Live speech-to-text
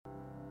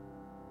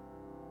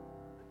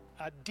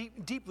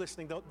Deep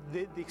listening, though,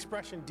 the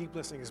expression deep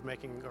listening is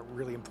making a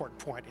really important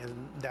point,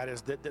 and that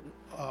is that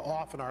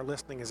often our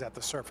listening is at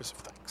the surface of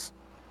things.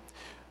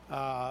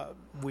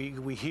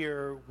 We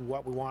hear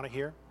what we want to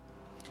hear.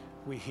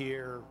 We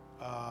hear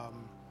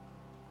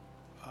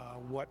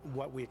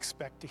what we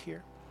expect to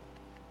hear.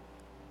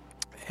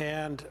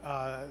 And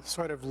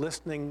sort of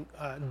listening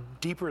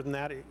deeper than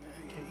that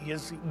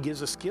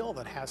gives a skill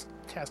that has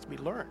to be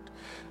learned.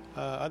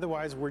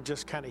 Otherwise, we're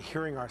just kind of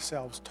hearing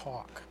ourselves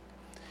talk.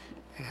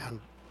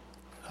 And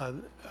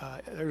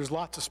there's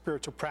lots of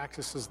spiritual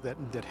practices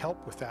that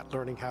help with that,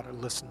 learning how to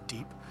listen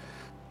deep.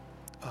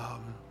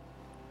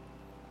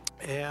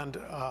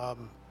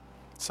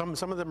 Some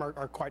of them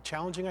are quite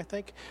challenging, I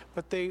think,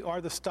 but they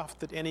are the stuff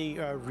that any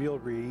real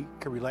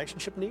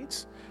relationship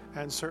needs,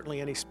 and certainly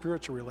any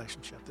spiritual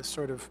relationship. This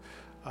sort of,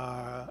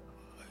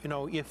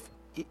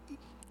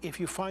 if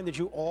you find that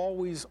you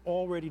always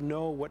already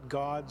know what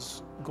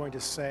God's going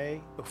to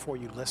say before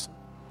you listen,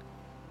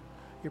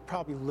 you're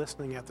probably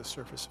listening at the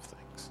surface of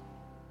things.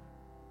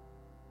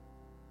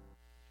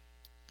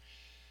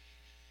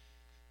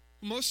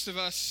 Most of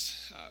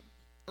us,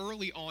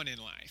 early on in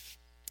life,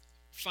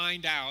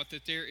 find out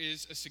that there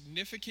is a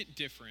significant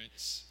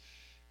difference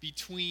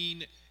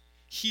between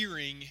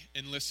hearing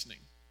and listening.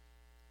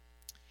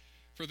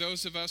 For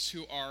those of us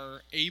who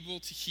are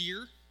able to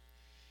hear,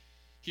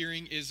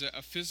 hearing is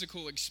a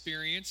physical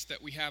experience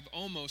that we have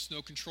almost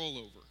no control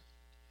over.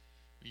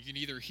 You can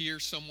either hear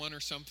someone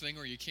or something,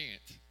 or you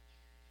can't.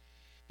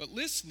 But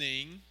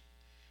listening,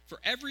 for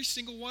every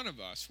single one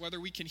of us, whether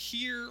we can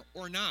hear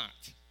or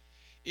not,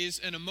 is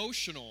an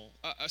emotional,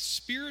 a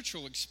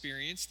spiritual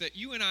experience that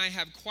you and I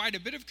have quite a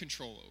bit of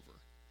control over.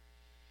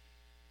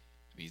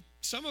 I mean,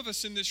 some of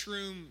us in this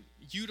room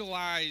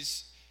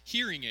utilize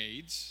hearing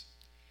aids.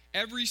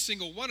 Every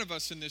single one of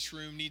us in this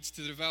room needs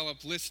to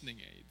develop listening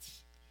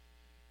aids.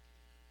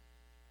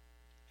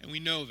 And we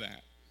know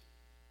that.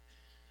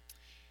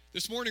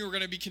 This morning we're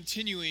going to be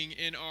continuing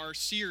in our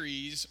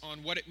series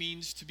on what it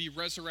means to be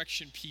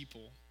resurrection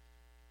people.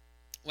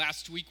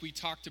 Last week we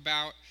talked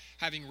about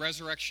having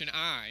resurrection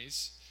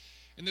eyes.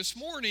 And this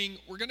morning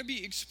we're going to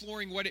be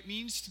exploring what it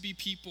means to be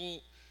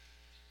people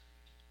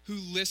who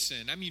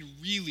listen, I mean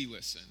really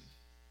listen,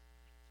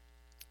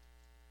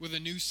 with a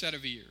new set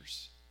of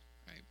ears.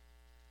 Right?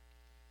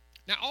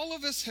 Now all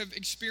of us have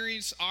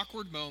experienced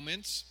awkward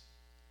moments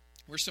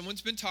where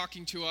someone's been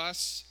talking to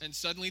us and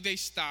suddenly they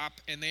stop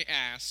and they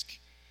ask,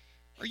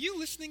 "Are you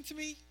listening to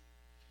me?"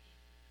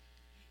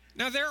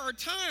 Now, there are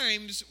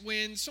times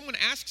when someone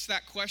asks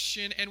that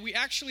question and we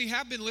actually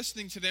have been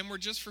listening to them, or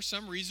just for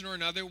some reason or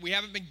another, we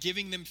haven't been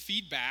giving them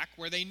feedback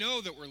where they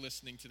know that we're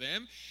listening to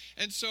them.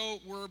 And so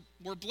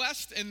we're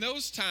blessed in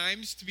those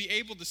times to be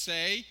able to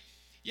say,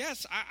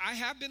 yes, I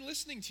have been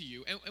listening to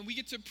you. And we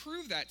get to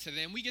prove that to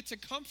them. We get to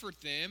comfort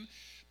them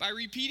by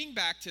repeating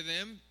back to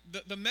them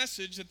the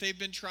message that they've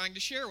been trying to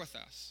share with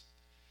us.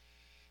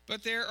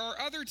 But there are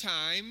other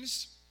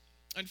times,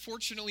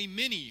 unfortunately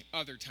many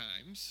other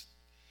times,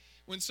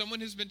 when someone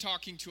has been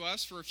talking to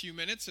us for a few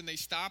minutes and they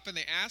stop and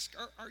they ask,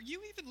 are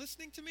you even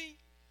listening to me?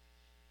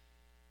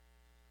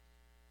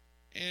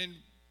 And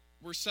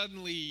we're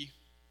suddenly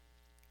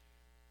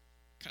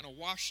kind of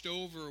washed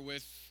over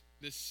with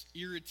this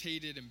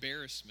irritated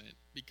embarrassment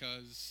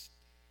because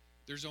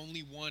there's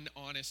only one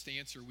honest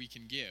answer we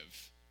can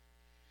give.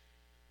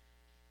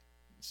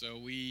 So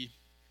we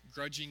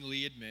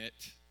grudgingly admit,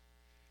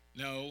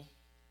 no,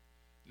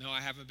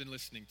 I haven't been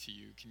listening to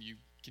you. Can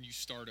you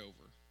start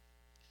over?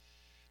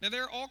 Now,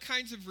 there are all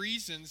kinds of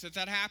reasons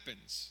that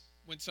happens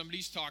when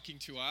somebody's talking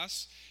to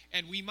us,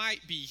 and we might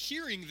be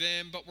hearing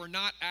them, but we're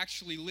not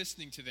actually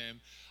listening to them.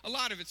 A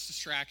lot of it's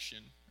distraction,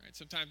 right?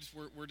 Sometimes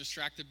we're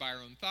distracted by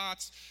our own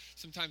thoughts.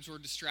 Sometimes we're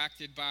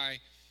distracted by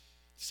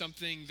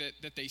something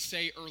that they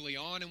say early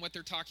on in what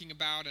they're talking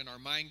about, and our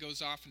mind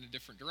goes off in a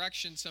different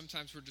direction.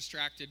 Sometimes we're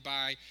distracted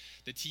by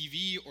the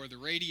TV or the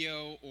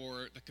radio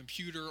or the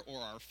computer or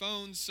our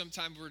phones.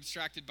 Sometimes we're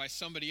distracted by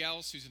somebody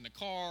else who's in the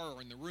car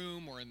or in the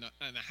room or in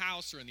the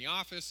house or in the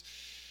office.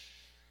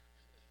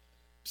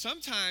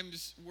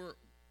 Sometimes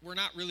we're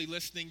not really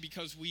listening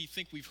because we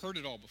think we've heard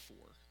it all before.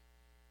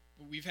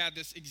 We've had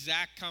this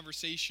exact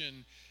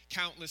conversation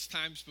countless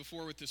times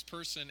before with this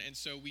person, and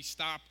so we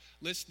stop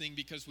listening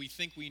because we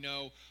think we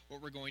know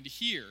what we're going to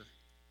hear.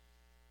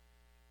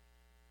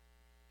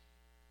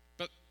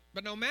 But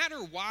no matter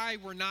why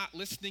we're not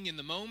listening in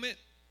the moment,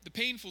 the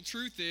painful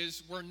truth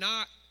is we're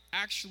not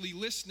actually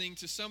listening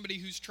to somebody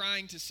who's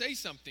trying to say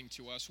something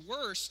to us.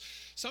 Worse,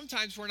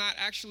 sometimes we're not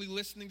actually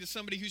listening to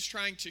somebody who's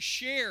trying to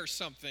share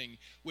something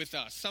with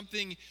us,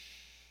 something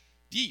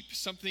deep,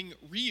 something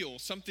real,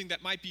 something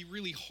that might be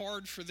really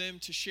hard for them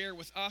to share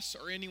with us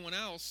or anyone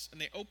else, and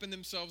they open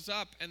themselves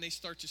up and they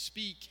start to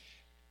speak,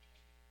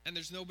 and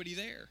there's nobody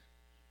there.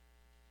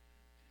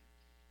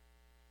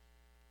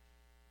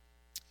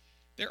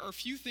 There are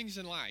few things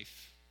in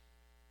life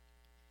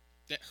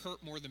that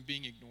hurt more than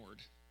being ignored.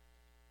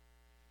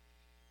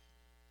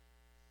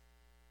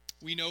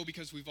 We know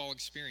because we've all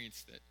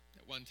experienced it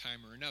at one time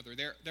or another.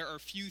 There are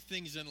few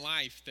things in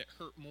life that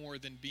hurt more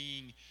than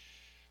being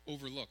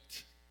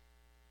overlooked.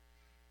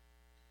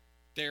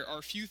 There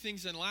are few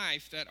things in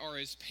life that are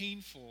as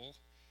painful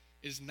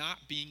as not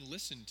being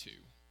listened to.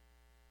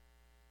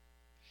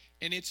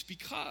 And it's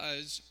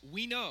because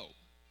we know,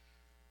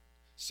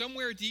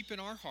 somewhere deep in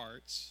our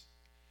hearts,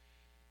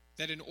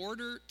 that in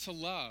order to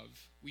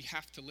love, we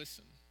have to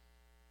listen.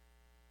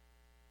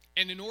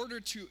 And in order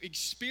to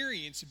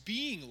experience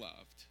being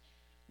loved,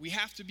 we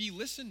have to be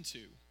listened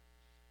to.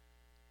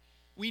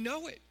 We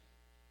know it.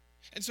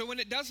 And so when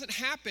it doesn't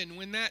happen,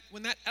 when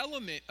that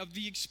element of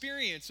the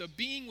experience of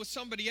being with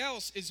somebody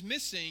else is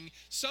missing,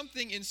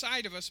 something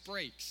inside of us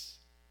breaks.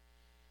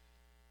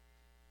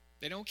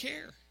 They don't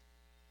care.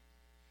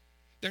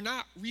 They're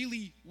not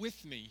really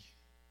with me.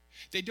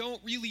 They don't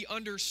really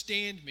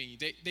understand me.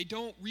 They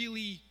don't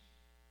really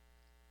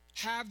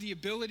have the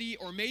ability,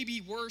 or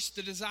maybe worse,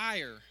 the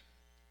desire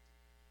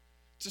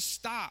to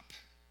stop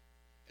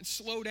and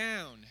slow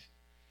down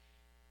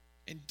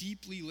and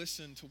deeply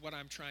listen to what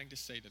I'm trying to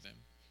say to them.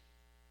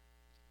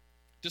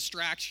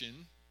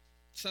 Distraction,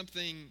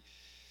 something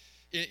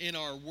in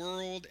our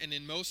world and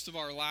in most of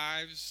our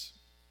lives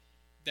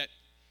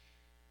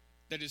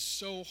that is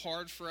so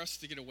hard for us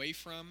to get away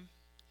from.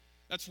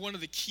 That's one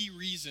of the key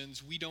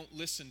reasons we don't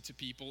listen to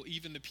people,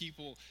 even the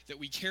people that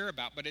we care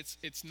about, but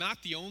it's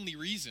not the only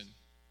reason.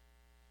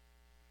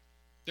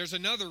 There's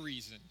another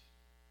reason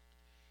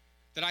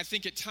that I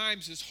think at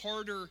times is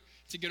harder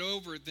to get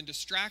over than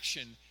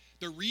distraction.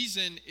 The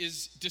reason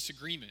is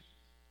disagreement.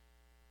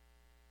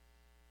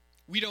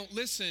 We don't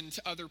listen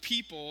to other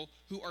people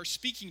who are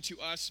speaking to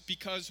us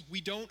because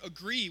we don't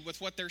agree with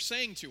what they're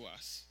saying to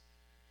us.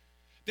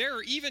 There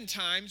are even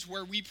times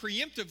where we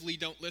preemptively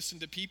don't listen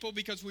to people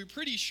because we're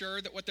pretty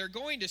sure that what they're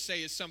going to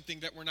say is something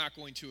that we're not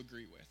going to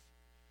agree with.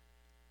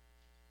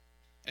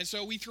 And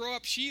so we throw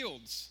up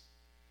shields.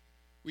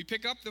 We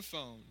pick up the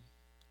phone.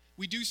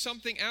 We do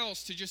something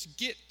else to just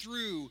get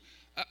through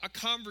a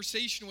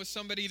conversation with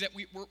somebody that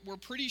we're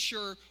pretty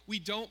sure we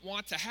don't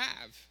want to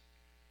have.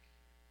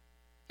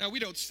 Now, we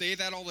don't say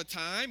that all the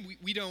time.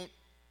 We don't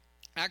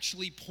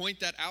actually point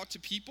that out to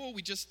people.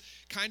 We just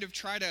kind of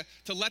try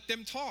to let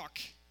them talk.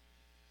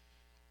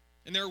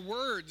 And their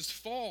words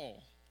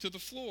fall to the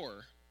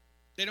floor.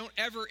 They don't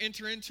ever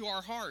enter into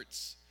our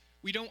hearts.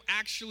 We don't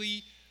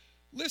actually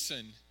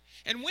listen.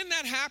 And when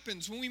that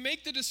happens, when we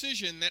make the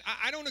decision that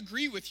I don't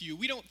agree with you,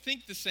 we don't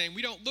think the same,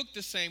 we don't look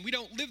the same, we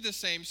don't live the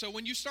same, so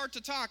when you start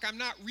to talk, I'm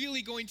not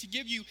really going to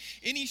give you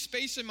any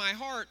space in my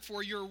heart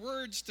for your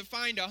words to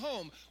find a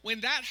home. When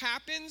that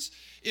happens,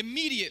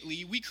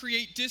 immediately we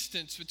create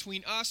distance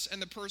between us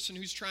and the person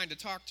who's trying to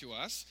talk to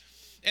us.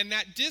 And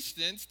that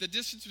distance, the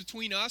distance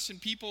between us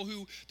and people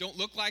who don't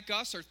look like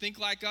us or think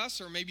like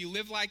us or maybe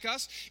live like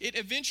us, it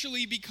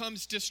eventually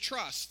becomes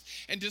distrust.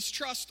 And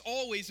distrust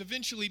always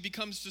eventually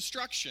becomes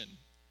destruction.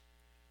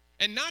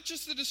 And not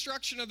just the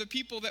destruction of the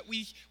people that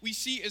we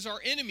see as our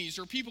enemies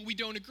or people we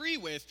don't agree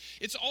with.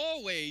 It's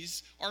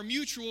always our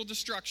mutual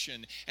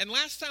destruction. And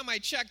last time I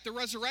checked, the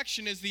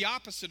resurrection is the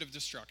opposite of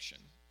destruction.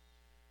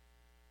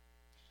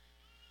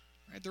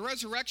 Right? The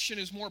resurrection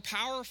is more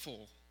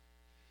powerful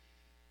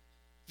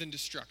than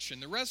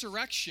destruction. The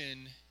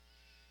resurrection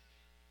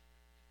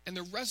and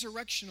the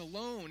resurrection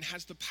alone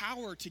has the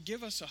power to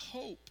give us a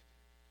hope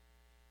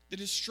that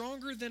is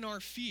stronger than our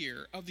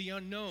fear of the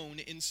unknown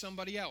in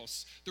somebody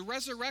else. The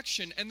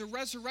resurrection and the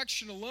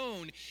resurrection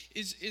alone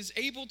is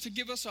able to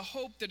give us a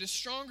hope that is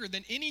stronger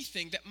than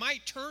anything that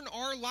might turn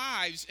our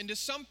lives into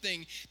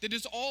something that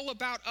is all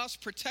about us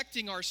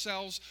protecting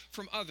ourselves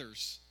from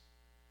others.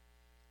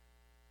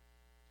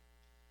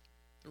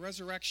 The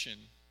resurrection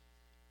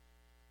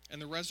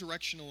and the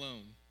resurrection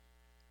alone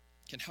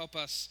can help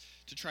us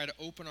to try to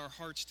open our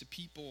hearts to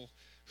people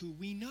who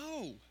we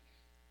know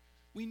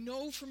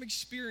from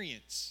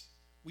experience,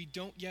 we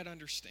don't yet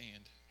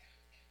understand.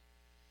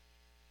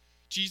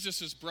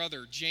 Jesus'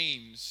 brother,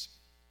 James,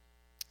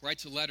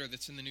 writes a letter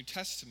that's in the New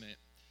Testament,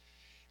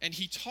 and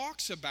he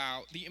talks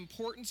about the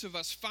importance of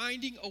us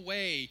finding a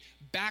way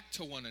back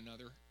to one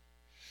another.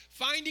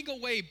 Finding a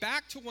way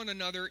back to one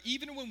another,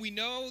 even when we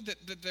know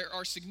that there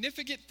are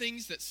significant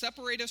things that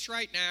separate us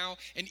right now,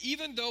 and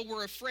even though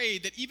we're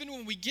afraid that even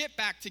when we get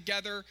back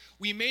together,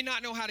 we may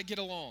not know how to get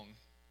along.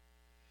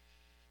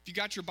 If you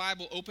got your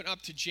Bible, open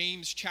up to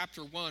James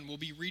chapter 1. We'll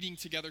be reading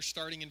together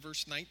starting in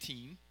verse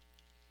 19.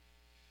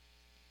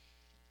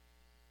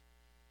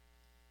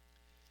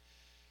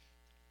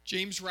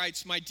 James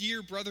writes, "My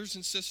dear brothers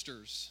and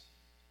sisters,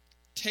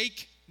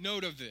 take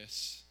note of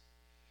this.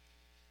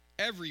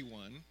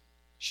 Everyone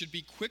should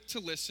be quick to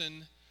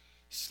listen,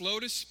 slow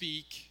to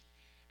speak,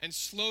 and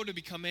slow to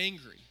become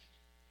angry,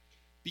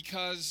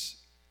 because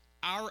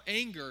our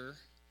anger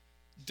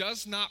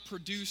does not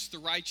produce the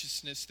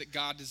righteousness that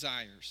God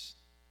desires.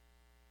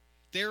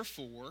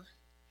 Therefore,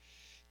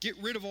 get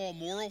rid of all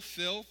moral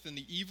filth and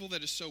the evil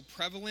that is so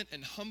prevalent,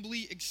 and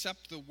humbly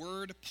accept the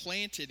word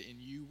planted in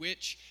you,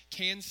 which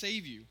can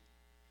save you.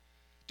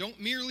 Don't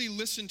merely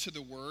listen to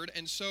the word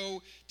and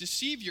so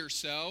deceive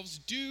yourselves.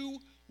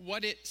 Do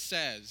what it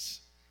says.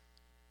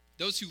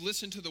 Those who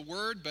listen to the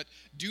word but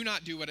do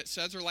not do what it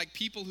says are like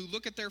people who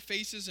look at their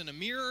faces in a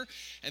mirror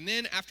and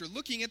then after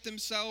looking at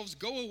themselves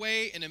go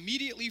away and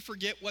immediately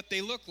forget what they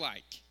look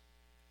like.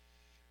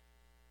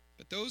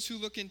 But those who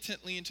look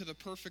intently into the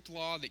perfect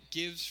law that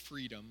gives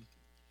freedom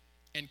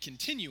and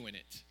continue in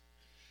it,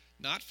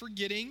 not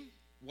forgetting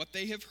what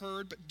they have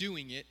heard but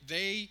doing it,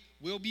 they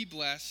will be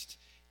blessed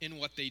in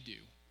what they do.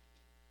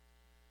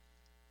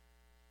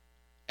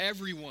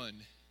 Everyone,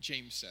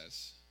 James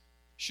says,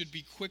 should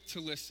be quick to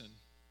listen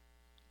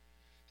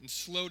and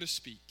slow to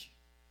speak,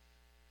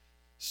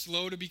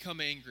 slow to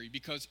become angry,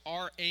 because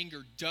our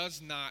anger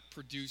does not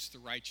produce the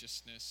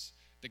righteousness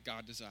that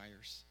God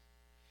desires.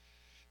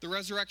 The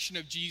resurrection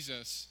of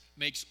Jesus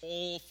makes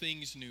all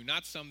things new,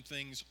 not some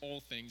things, all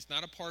things,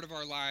 not a part of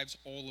our lives,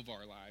 all of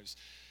our lives.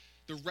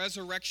 The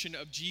resurrection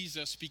of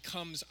Jesus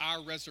becomes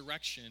our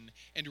resurrection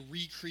and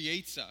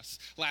recreates us.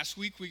 Last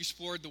week we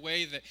explored the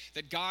way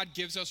that God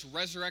gives us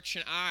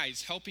resurrection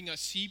eyes, helping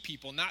us see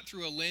people not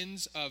through a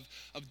lens of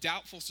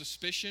doubtful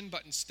suspicion,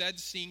 but instead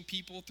seeing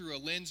people through a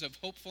lens of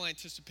hopeful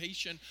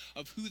anticipation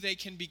of who they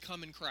can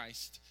become in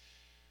Christ.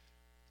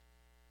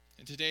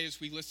 And today, as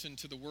we listen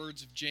to the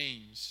words of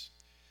James,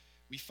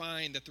 we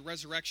find that the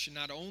resurrection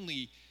not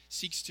only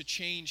seeks to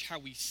change how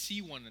we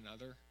see one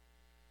another,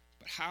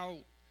 but how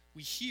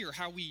we hear,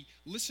 how we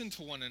listen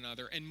to one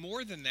another, and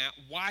more than that,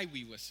 why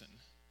we listen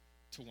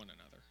to one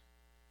another.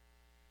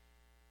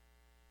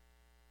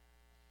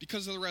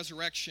 Because of the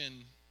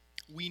resurrection,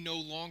 we no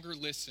longer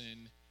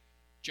listen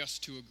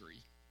just to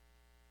agree.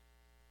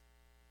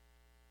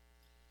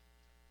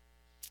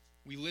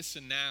 We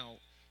listen now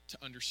to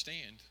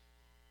understand.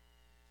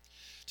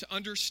 To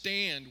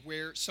understand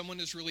where someone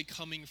is really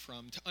coming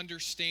from, to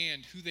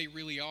understand who they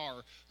really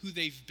are, who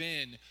they've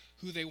been,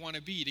 who they want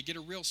to be, to get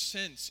a real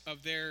sense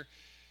of their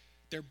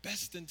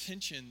best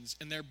intentions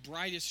and their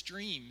brightest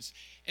dreams.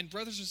 And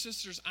brothers and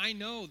sisters, I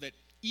know that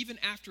even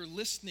after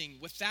listening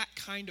with that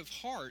kind of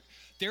heart,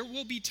 there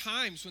will be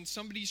times when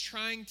somebody's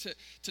trying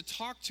to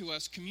talk to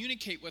us,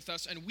 communicate with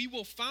us, and we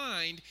will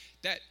find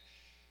that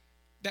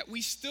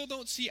we still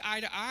don't see eye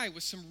to eye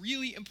with some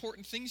really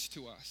important things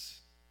to us.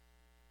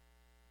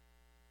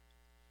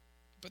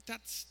 But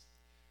that's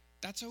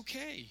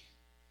okay.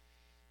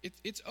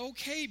 It's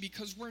okay,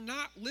 because we're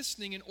not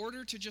listening in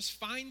order to just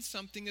find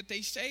something that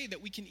they say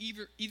that we can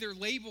either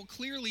label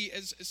clearly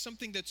as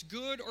something that's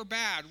good or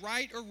bad,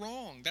 right or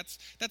wrong.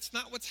 That's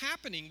not what's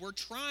happening. We're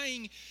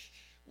trying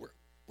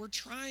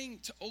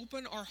to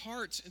open our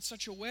hearts in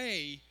such a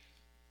way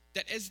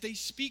that as they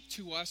speak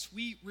to us,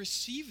 we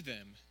receive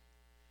them.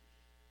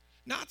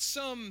 Not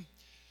some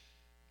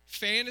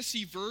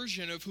fantasy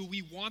version of who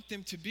we want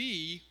them to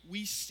be.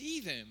 We see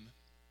them.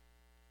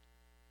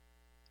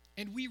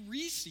 And we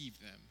receive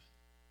them.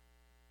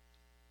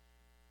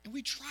 And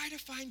we try to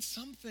find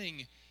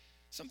something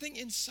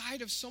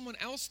inside of someone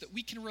else that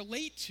we can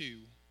relate to.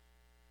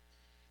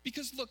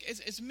 Because look,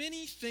 as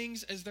many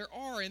things as there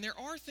are, and there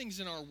are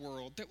things in our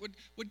world that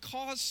would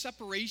cause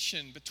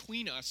separation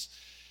between us,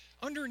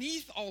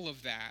 underneath all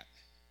of that,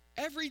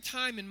 every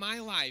time in my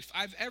life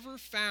I've ever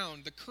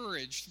found the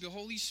courage through the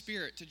Holy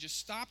Spirit to just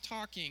stop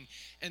talking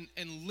and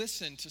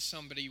listen to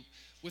somebody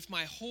with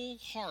my whole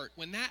heart,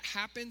 when that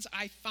happens,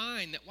 I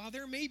find that while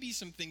there may be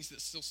some things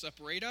that still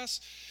separate us,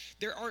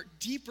 there are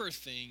deeper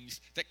things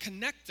that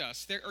connect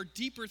us. There are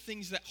deeper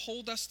things that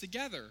hold us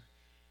together.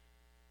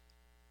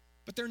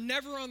 But they're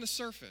never on the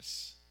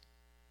surface.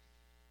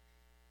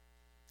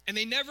 And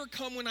they never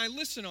come when I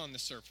listen on the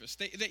surface.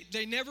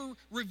 They never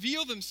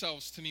reveal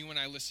themselves to me when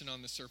I listen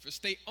on the surface.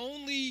 They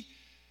only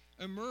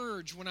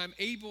emerge when I'm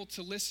able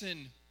to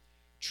listen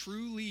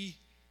truly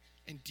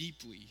and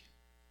deeply.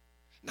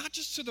 Not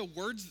just to the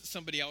words that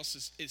somebody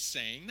else is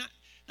saying,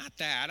 not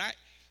that.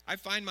 I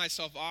find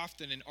myself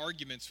often in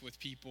arguments with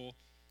people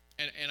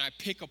and I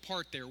pick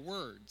apart their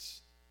words.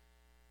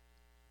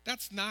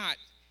 That's not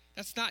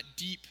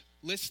deep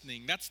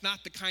listening. That's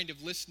not the kind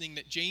of listening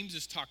that James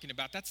is talking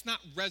about. That's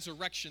not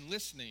resurrection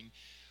listening.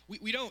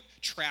 We don't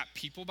trap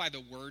people by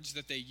the words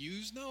that they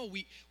use. No,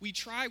 we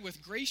try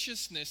with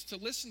graciousness to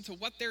listen to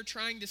what they're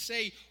trying to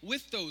say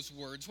with those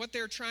words, what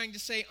they're trying to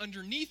say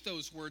underneath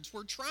those words.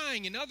 We're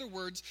trying, in other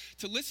words,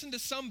 to listen to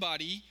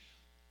somebody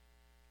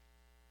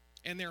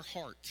and their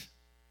heart.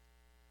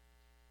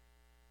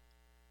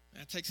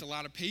 That takes a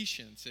lot of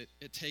patience.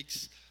 It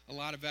takes a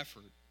lot of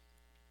effort.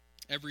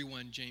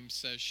 Everyone, James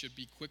says, should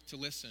be quick to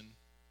listen,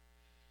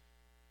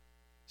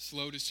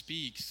 slow to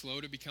speak,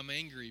 slow to become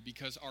angry,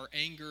 because our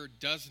anger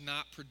does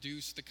not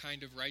produce the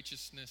kind of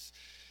righteousness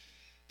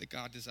that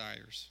God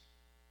desires.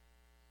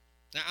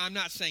 Now, I'm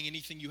not saying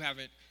anything you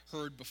haven't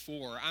heard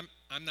before.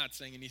 I'm not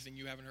saying anything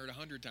you haven't heard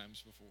 100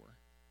 times before.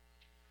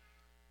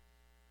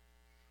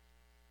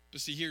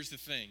 But see, here's the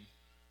thing.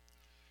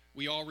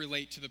 We all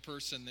relate to the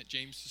person that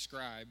James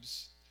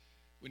describes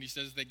when he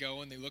says they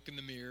go and they look in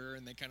the mirror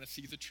and they kind of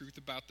see the truth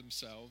about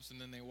themselves, and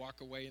then they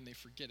walk away and they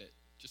forget it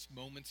just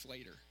moments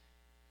later.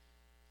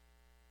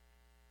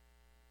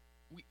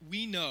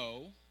 We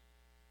know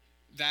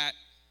that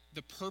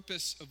the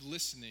purpose of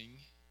listening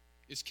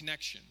is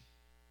connection.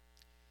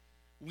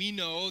 we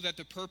know that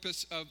the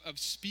purpose of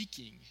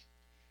speaking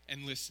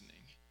and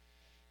listening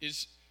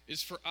is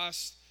for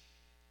us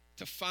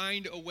to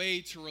find a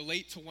way to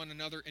relate to one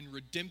another in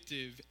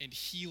redemptive and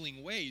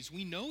healing ways.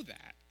 We know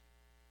that.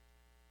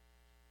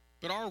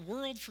 But our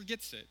world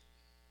forgets it.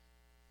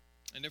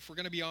 And if we're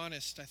going to be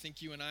honest, I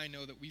think you and I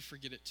know that we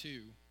forget it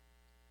too.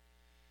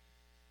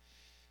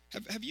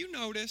 Have you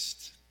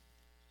noticed,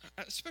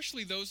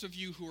 especially those of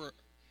you who are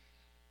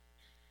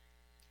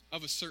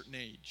of a certain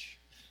age,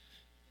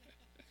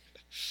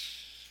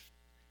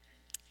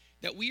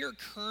 that we are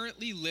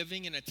currently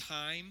living in a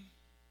time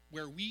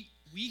where we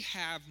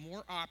have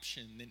more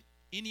option than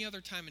any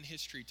other time in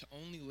history to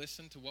only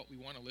listen to what we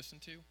want to listen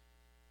to?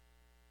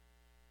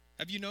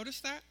 Have you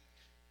noticed that?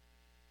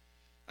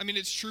 I mean,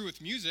 it's true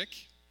with music.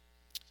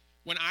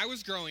 When I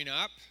was growing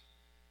up,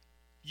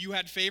 you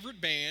had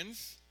favorite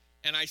bands,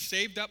 and I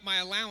saved up my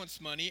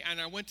allowance money, and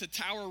I went to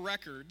Tower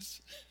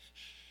Records,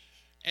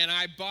 and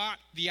I bought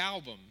the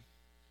album.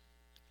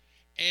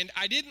 And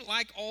I didn't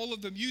like all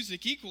of the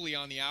music equally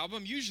on the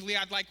album. Usually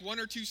I'd like one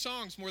or two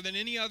songs more than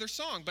any other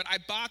song. But I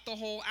bought the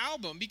whole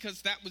album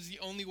because that was the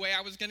only way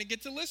I was going to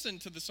get to listen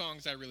to the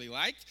songs I really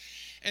liked.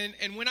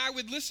 And when I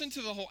would listen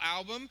to the whole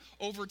album,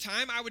 over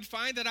time I would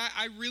find that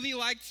I really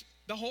liked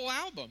the whole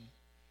album.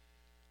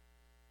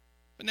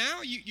 But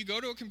now you go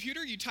to a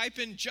computer, you type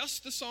in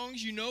just the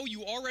songs you know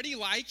you already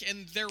like,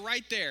 and they're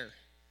right there.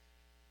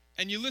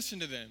 And you listen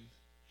to them.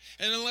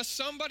 And unless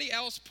somebody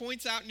else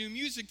points out new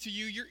music to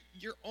you,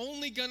 you're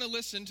only going to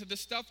listen to the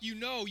stuff you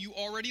know you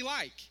already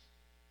like.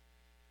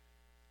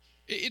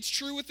 It's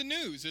true with the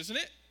news, isn't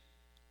it?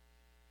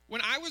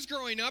 When I was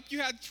growing up, you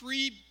had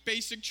three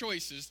basic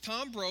choices: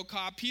 Tom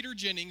Brokaw, Peter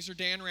Jennings, or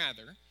Dan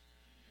Rather.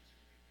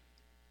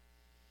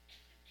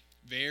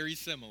 Very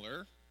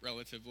similar,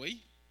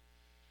 relatively.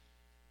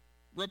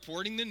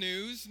 Reporting the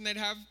news, and they'd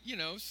have,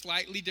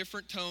 slightly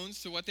different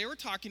tones to what they were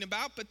talking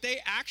about, but they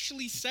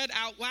actually said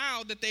out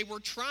loud that they were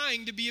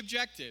trying to be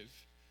objective.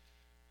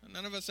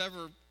 None of us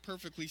ever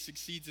perfectly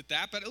succeeds at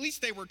that, but at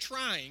least they were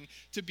trying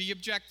to be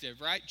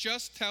objective, right?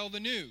 Just tell the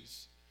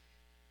news.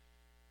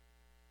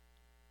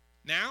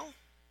 Now,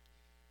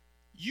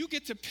 you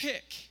get to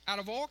pick out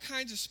of all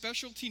kinds of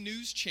specialty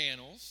news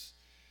channels.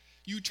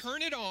 You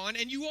turn it on,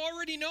 and you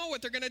already know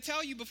what they're going to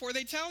tell you before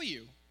they tell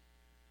you.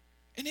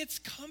 And it's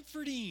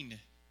comforting.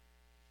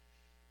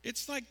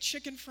 It's like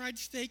chicken fried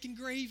steak and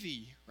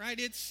gravy, right?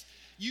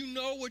 You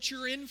know what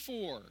you're in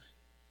for.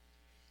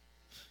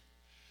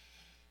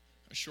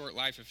 A short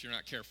life if you're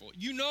not careful.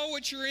 You know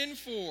what you're in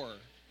for,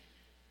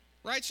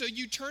 right? So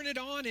you turn it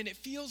on and it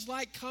feels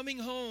like coming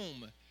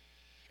home.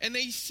 And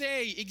they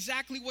say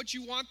exactly what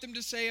you want them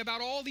to say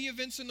about all the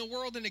events in the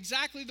world and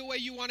exactly the way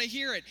you want to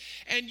hear it.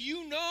 And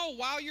you know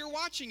while you're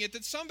watching it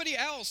that somebody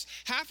else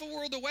half a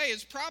world away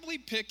is probably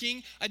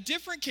picking a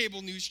different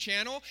cable news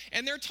channel,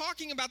 and they're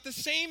talking about the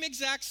same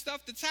exact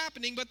stuff that's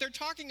happening, but they're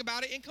talking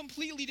about it in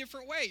completely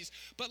different ways.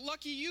 But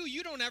lucky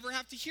you don't ever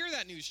have to hear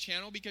that news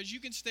channel because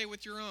you can stay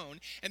with your own,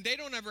 and they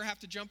don't ever have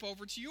to jump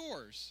over to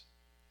yours.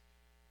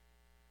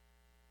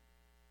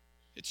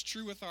 It's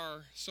true with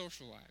our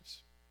social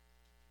lives.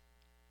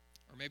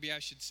 Or maybe I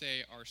should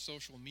say our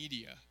social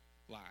media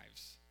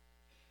lives.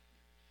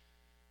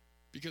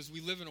 Because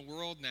we live in a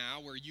world now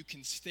where you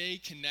can stay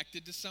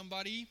connected to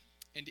somebody,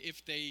 and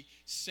if they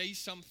say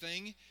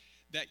something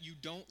that you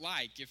don't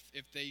like,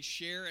 if they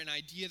share an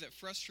idea that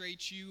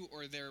frustrates you,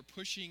 or they're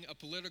pushing a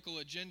political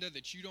agenda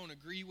that you don't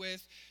agree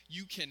with,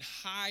 you can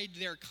hide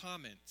their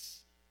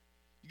comments.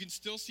 You can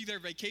still see their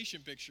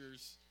vacation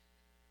pictures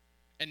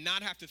and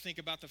not have to think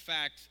about the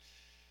fact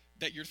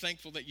that you're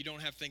thankful that you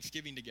don't have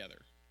Thanksgiving together.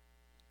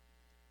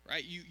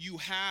 Right? You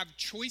have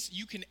choice.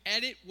 You can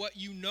edit what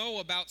you know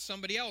about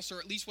somebody else, or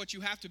at least what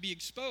you have to be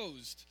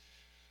exposed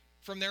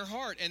from their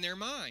heart and their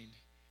mind.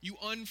 You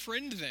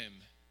unfriend them.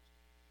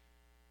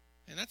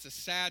 And that's a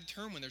sad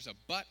term when there's a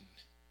button.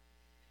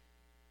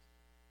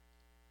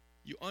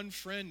 You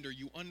unfriend or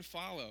you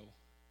unfollow.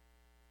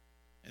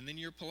 And then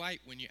you're polite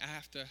when you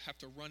have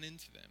to run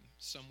into them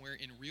somewhere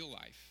in real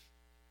life.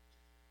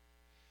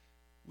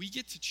 We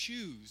get to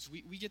choose.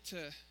 We get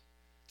to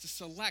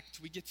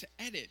select. We get to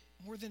edit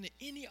more than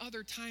any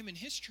other time in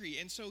history.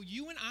 And so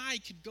you and I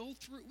could go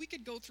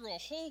through a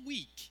whole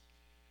week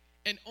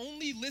and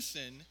only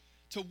listen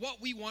to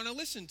what we want to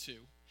listen to.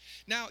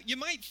 Now, you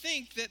might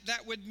think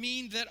that would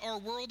mean that our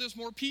world is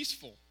more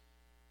peaceful.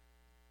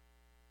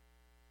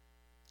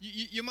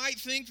 You might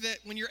think that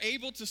when you're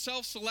able to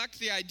self-select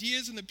the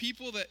ideas and the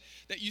people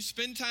that you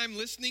spend time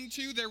listening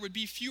to, there would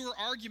be fewer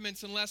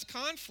arguments and less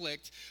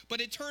conflict.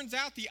 But it turns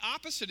out the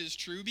opposite is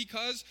true,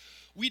 because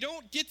we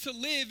don't get to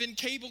live in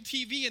cable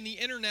TV and the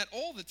internet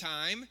all the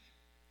time.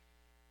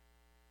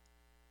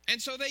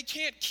 And so they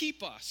can't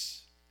keep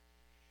us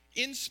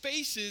in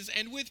spaces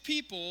and with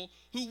people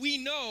who we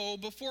know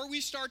before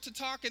we start to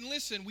talk and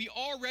listen, we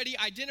already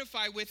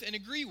identify with and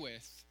agree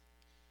with.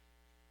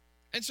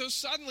 And so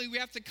suddenly we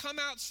have to come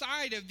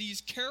outside of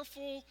these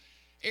careful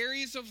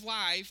areas of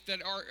life that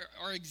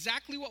are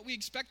exactly what we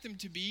expect them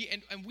to be,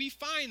 and we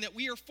find that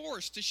we are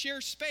forced to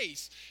share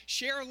space,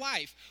 share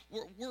life.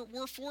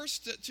 We're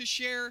forced to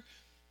share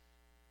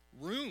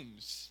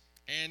rooms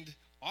and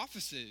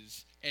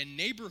offices and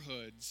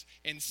neighborhoods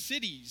and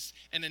cities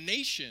and a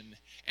nation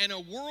and a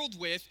world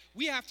with.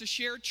 We have to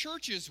share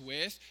churches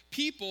with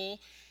people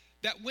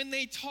that when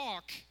they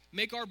talk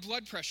make our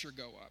blood pressure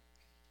go up.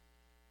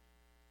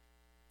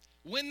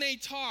 When they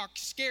talk,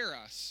 scare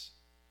us.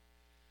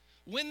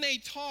 When they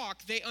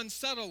talk, they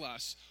unsettle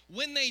us.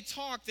 When they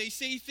talk, they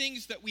say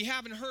things that we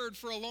haven't heard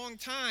for a long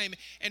time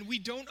and we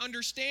don't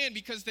understand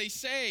because they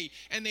say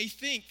and they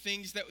think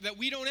things that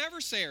we don't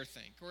ever say or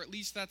think, or at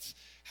least that's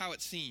how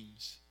it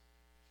seems.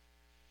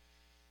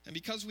 And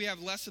because we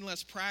have less and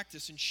less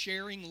practice in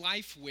sharing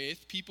life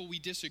with people we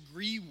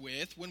disagree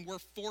with, when we're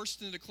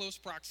forced into close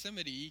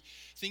proximity,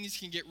 things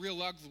can get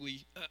real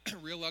ugly,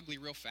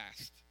 real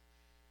fast.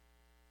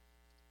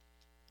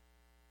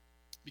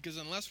 Because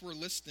unless we're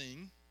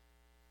listening,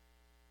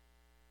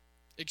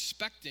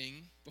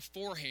 expecting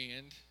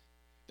beforehand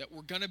that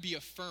we're going to be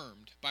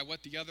affirmed by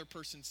what the other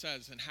person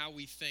says and how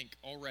we think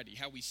already,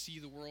 how we see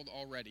the world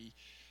already,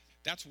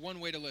 that's one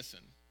way to listen.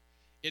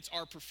 It's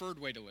our preferred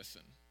way to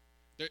listen.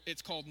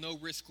 It's called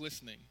no-risk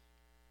listening.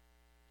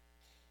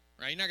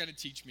 Right? You're not going to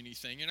teach me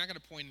anything. You're not going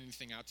to point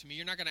anything out to me.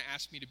 You're not going to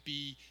ask me to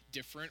be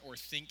different or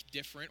think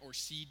different or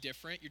see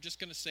different. You're just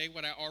going to say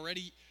what I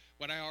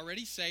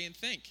already say and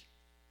think.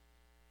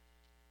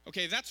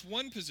 Okay, that's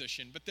one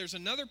position, but there's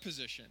another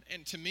position.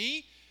 And to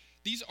me,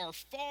 these are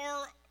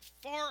far,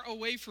 far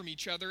away from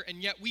each other,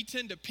 and yet we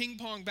tend to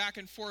ping-pong back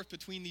and forth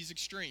between these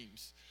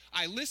extremes.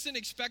 I listen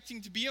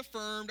expecting to be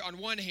affirmed on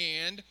one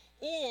hand,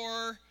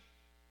 or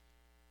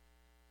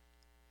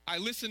I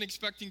listen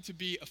expecting to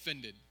be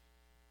offended.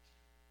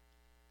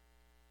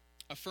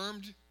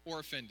 Affirmed or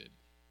offended.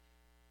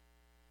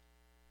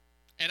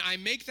 And I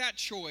make that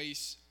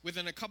choice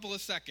within a couple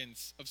of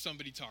seconds of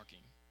somebody talking.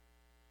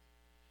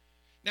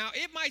 Now,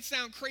 it might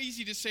sound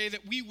crazy to say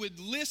that we would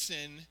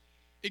listen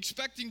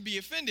expecting to be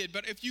offended,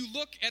 but if you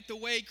look at the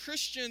way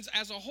Christians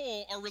as a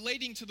whole are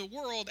relating to the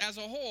world as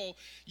a whole,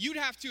 you'd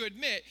have to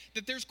admit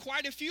that there's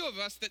quite a few of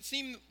us that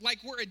seem like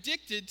we're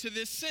addicted to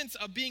this sense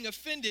of being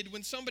offended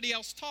when somebody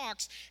else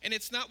talks and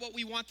it's not what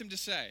we want them to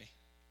say.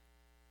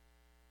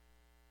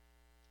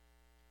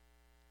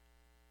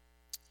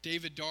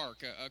 David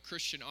Dark, a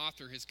Christian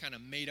author, has kind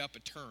of made up a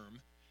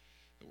term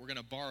that we're going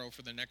to borrow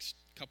for the next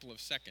couple of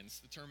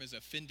seconds. The term is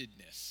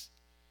offendedness.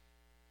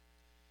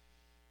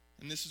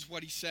 And this is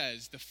what he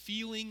says: the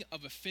feeling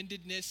of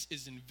offendedness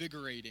is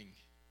invigorating.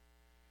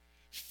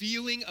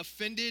 Feeling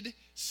offended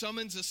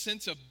summons a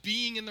sense of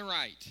being in the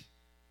right,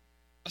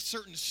 a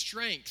certain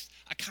strength,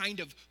 a kind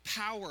of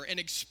power, an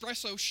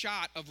espresso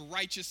shot of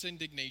righteous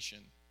indignation.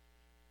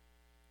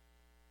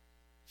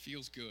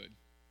 Feels good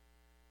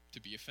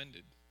to be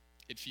offended.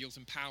 It feels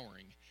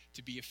empowering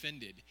to be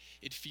offended.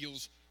 It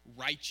feels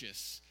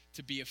righteous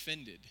to be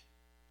offended.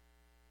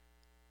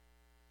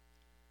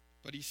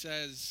 But he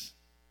says,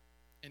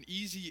 an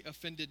easy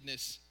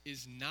offendedness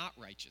is not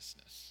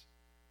righteousness.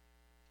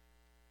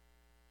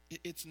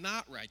 It's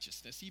not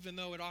righteousness, even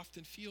though it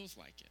often feels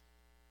like it.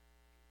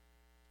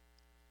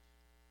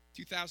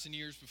 2,000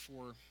 years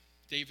before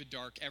David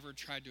Dark ever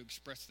tried to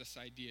express this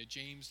idea,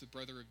 James, the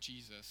brother of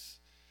Jesus,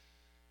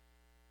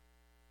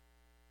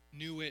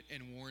 knew it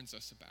and warns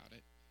us about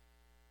it.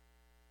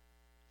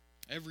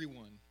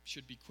 Everyone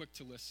should be quick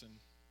to listen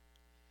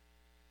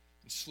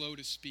and slow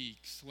to speak,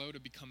 slow to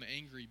become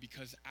angry,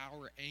 because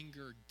our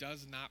anger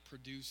does not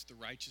produce the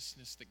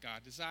righteousness that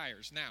God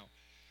desires. Now,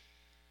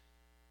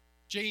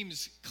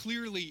 James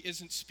clearly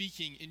isn't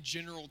speaking in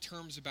general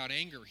terms about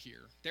anger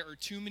here. There are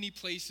too many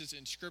places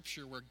in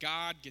Scripture where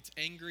God gets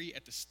angry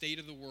at the state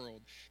of the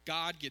world.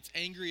 God gets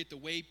angry at the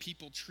way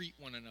people treat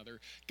one another.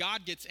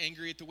 God gets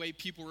angry at the way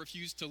people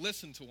refuse to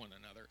listen to one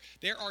another.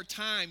 There are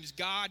times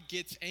God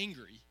gets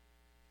angry.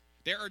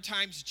 There are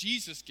times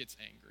Jesus gets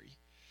angry.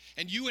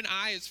 And you and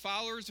I, as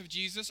followers of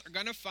Jesus, are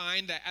going to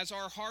find that as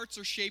our hearts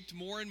are shaped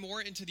more and more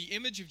into the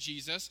image of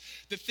Jesus,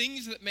 the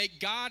things that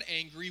make God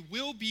angry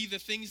will be the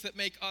things that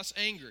make us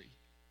angry.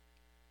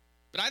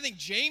 But I think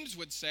James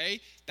would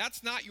say,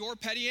 that's not your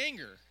petty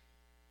anger.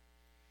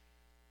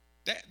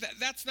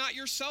 That's not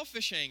your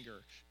selfish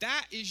anger.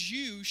 That is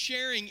you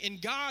sharing in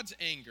God's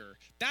anger.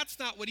 That's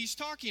not what he's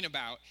talking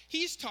about.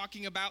 He's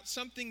talking about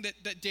something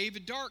that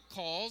David Dark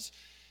calls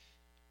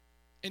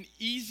an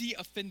easy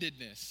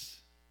offendedness.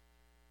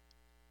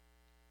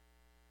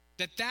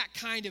 That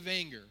kind of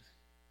anger,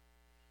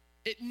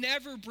 it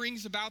never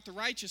brings about the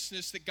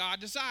righteousness that God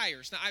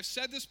desires. Now, I've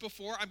said this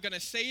before, I'm going to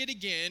say it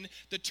again.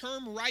 The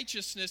term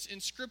righteousness in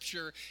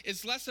Scripture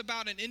is less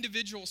about an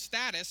individual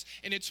status,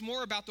 and it's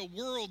more about the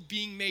world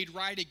being made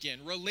right again,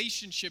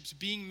 relationships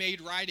being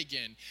made right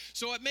again.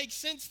 So it makes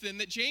sense then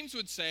that James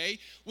would say,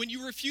 when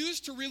you refuse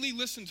to really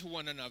listen to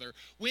one another,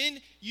 when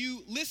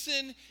you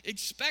listen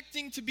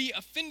expecting to be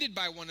offended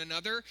by one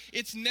another,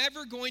 it's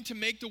never going to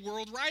make the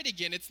world right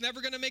again. It's never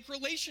going to make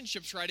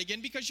relationships right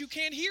again because you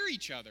can't hear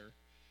each other.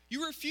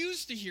 You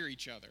refuse to hear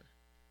each other.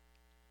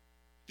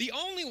 The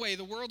only way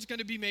the world's going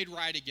to be made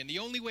right again, the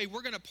only way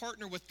we're going to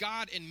partner with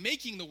God in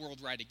making the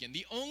world right again,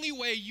 the only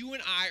way you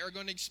and I are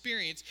going to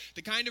experience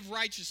the kind of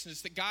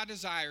righteousness that God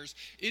desires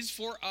is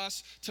for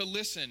us to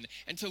listen,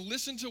 and to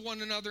listen to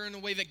one another in a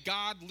way that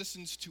God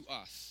listens to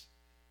us.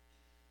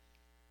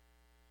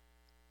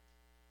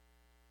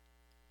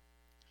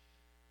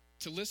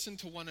 To listen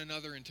to one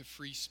another into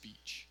free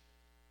speech.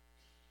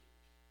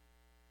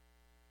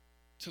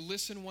 To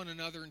listen one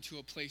another into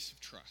a place of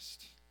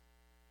trust.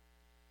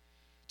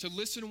 To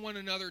listen to one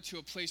another to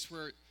a place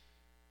where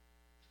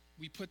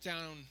we put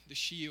down the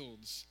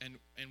shields and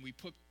we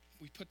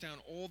put down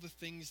all the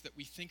things that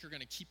we think are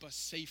going to keep us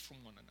safe from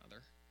one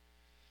another.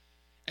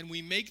 And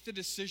we make the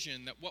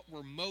decision that what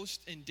we're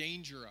most in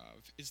danger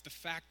of is the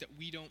fact that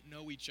we don't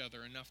know each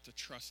other enough to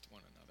trust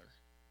one another.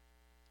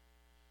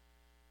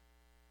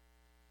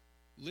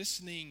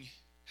 Listening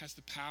has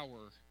the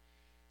power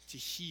to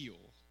heal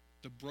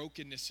the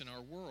brokenness in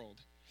our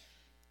world.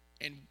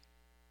 And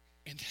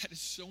that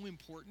is so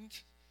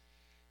important,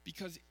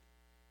 because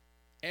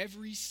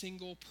every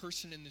single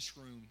person in this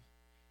room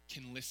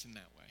can listen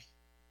that way.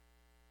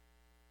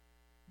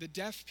 The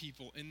deaf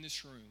people in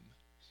this room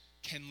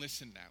can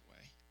listen that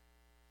way.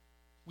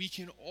 We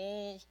can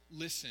all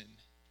listen,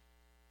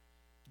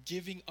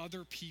 giving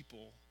other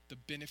people the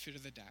benefit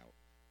of the doubt,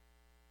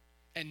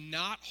 and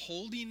not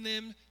holding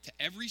them to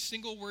every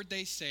single word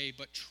they say,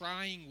 but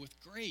trying with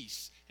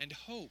grace and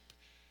hope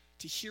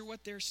to hear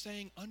what they're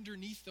saying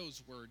underneath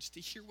those words, to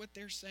hear what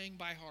they're saying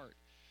by heart.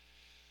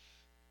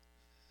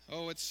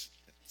 Oh, it's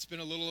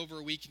been a little over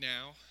a week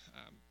now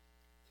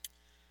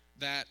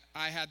that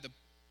I had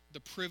the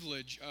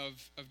privilege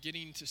of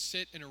getting to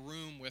sit in a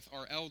room with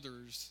our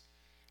elders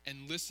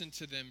and listen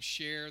to them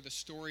share the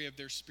story of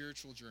their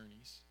spiritual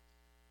journeys.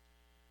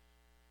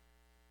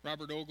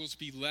 Robert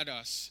Oglesby led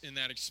us in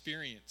that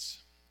experience.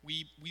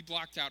 We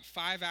blocked out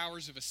 5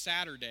 hours of a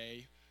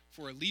Saturday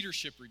for a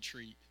leadership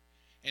retreat,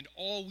 and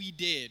all we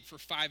did for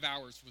 5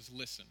 hours was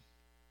listen.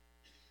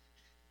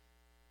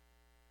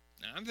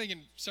 Now, I'm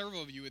thinking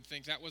several of you would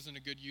think that wasn't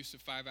a good use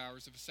of 5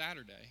 hours of a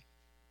Saturday.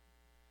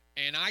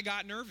 And I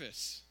got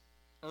nervous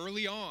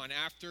early on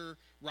after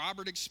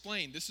Robert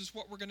explained, this is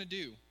what we're going to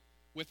do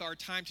with our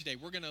time today.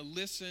 We're going to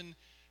listen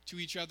to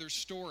each other's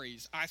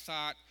stories. I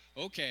thought,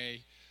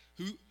 okay,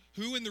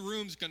 who in the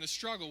room is going to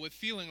struggle with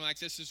feeling like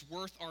this is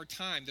worth our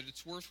time, that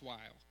it's worthwhile?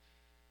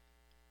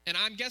 And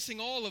I'm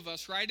guessing all of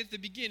us, right at the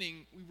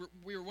beginning,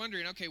 we were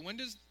wondering, okay, when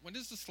does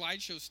the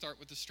slideshow start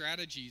with the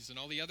strategies and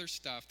all the other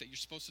stuff that you're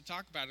supposed to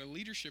talk about at a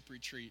leadership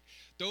retreat?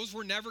 Those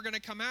were never going to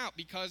come out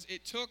because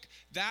it took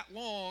that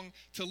long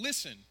to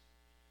listen.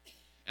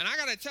 And I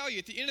got to tell you,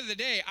 at the end of the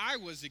day, I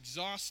was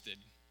exhausted.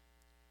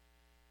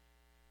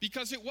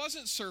 Because it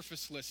wasn't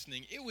surface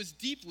listening, it was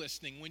deep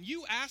listening. When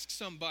you ask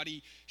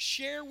somebody,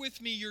 share with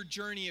me your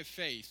journey of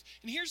faith.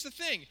 And here's the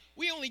thing,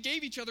 we only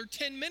gave each other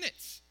 10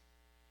 minutes.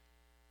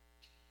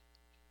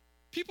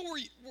 People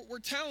were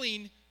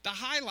telling the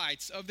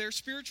highlights of their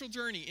spiritual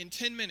journey in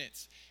 10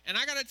 minutes. And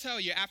I got to tell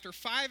you, after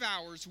 5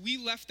 hours, we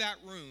left that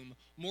room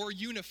more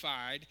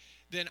unified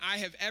than I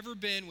have ever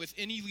been with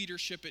any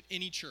leadership at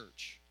any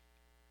church.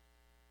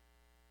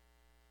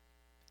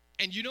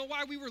 And you know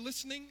why we were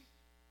listening?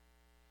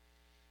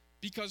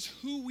 Because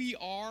who we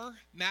are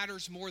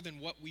matters more than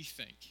what we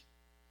think.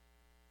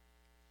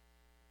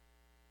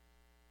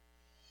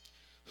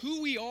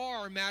 Who we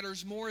are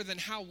matters more than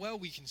how well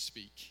we can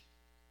speak.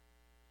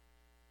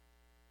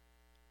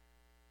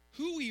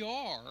 Who we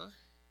are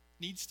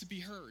needs to be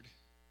heard.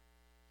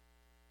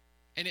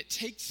 And it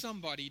takes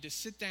somebody to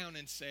sit down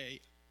and say,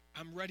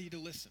 I'm ready to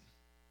listen.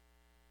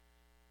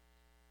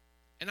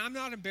 And I'm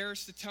not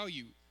embarrassed to tell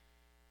you,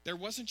 there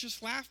wasn't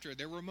just laughter.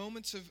 There were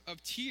moments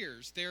of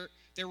tears.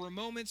 There were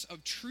moments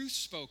of truth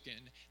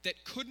spoken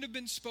that couldn't have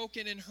been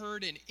spoken and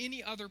heard in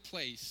any other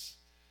place.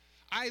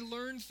 I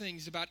learned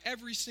things about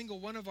every single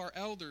one of our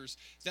elders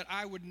that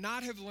I would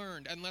not have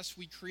learned unless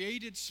we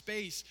created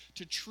space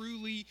to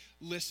truly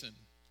listen.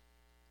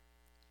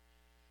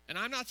 And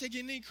I'm not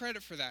taking any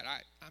credit for that.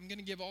 I'm going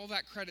to give all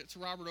that credit to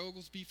Robert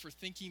Oglesby for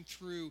thinking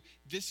through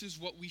this is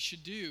what we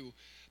should do.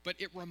 But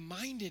it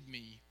reminded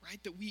me,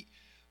 right, that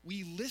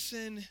we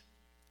listen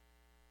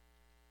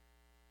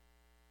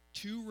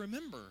to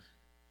remember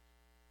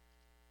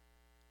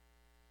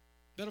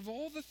that of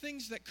all the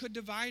things that could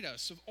divide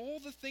us, of all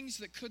the things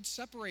that could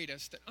separate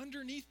us, that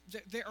underneath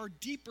there are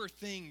deeper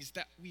things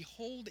that we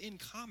hold in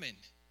common,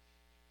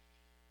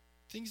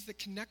 things that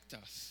connect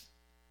us.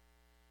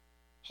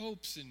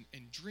 Hopes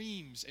and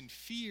dreams and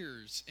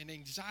fears and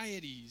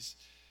anxieties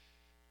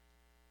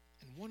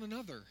and one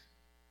another.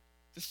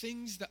 The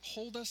things that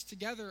hold us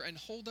together and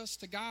hold us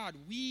to God.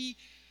 We,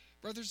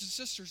 brothers and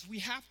sisters, we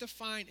have to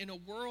find in a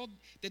world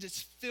that is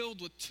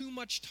filled with too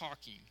much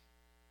talking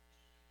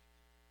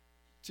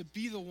to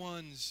be the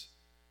ones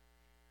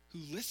who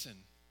listen.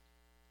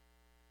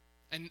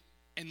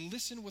 And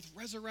listen with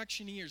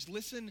resurrection ears.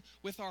 Listen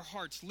with our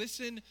hearts.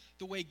 Listen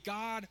the way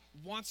God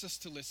wants us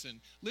to listen.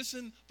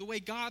 Listen the way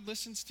God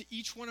listens to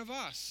each one of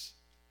us.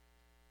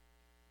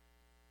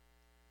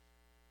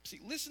 See,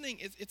 listening,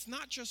 it's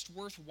not just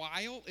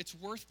worthwhile, it's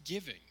worth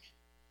giving.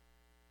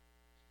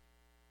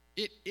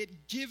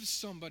 It gives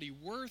somebody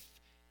worth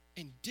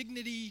and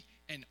dignity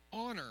and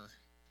honor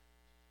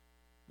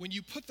when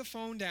you put the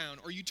phone down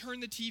or you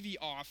turn the TV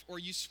off or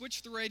you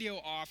switch the radio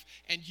off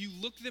and you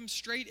look them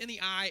straight in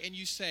the eye and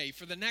you say,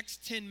 for the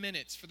next 10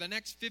 minutes, for the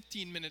next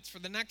 15 minutes, for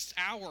the next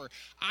hour,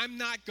 I'm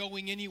not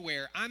going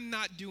anywhere. I'm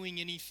not doing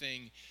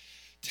anything.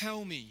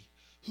 Tell me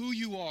who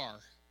you are,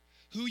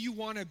 who you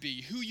want to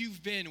be, who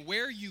you've been,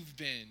 where you've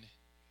been.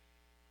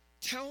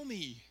 Tell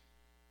me.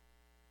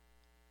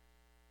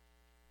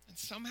 And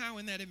somehow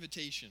in that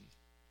invitation,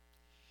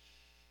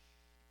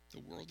 the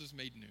world is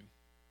made new.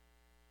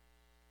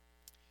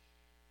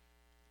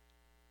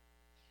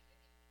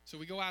 So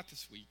we go out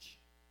this week.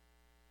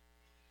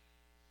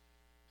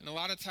 And a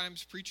lot of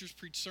times preachers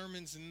preach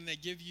sermons and then they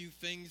give you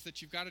things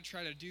that you've got to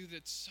try to do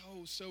that's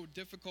so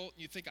difficult.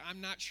 And you think,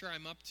 I'm not sure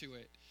I'm up to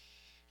it.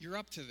 You're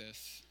up to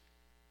this.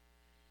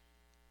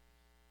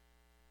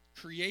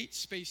 Create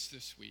space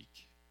this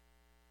week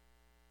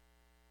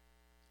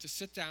to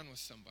sit down with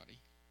somebody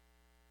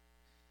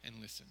and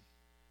listen.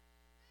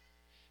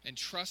 And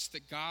trust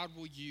that God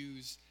will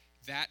use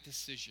that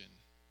decision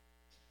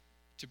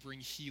to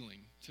bring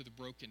healing to the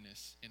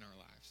brokenness in our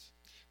lives.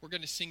 We're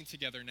going to sing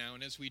together now,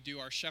 and as we do,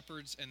 our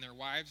shepherds and their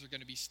wives are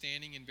going to be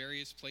standing in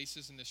various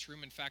places in this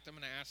room. In fact, I'm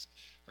going to ask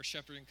our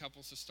shepherding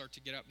couples to start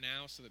to get up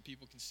now so that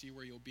people can see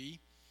where you'll be.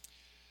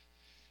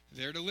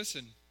 There to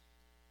listen,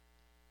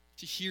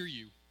 to hear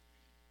you,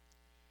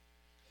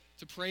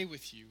 to pray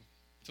with you,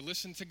 to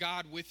listen to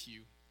God with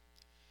you.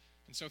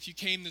 And so if you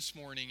came this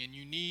morning and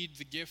you need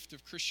the gift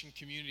of Christian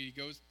community,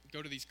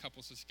 go to these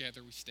couples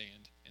together. We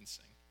stand and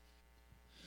sing.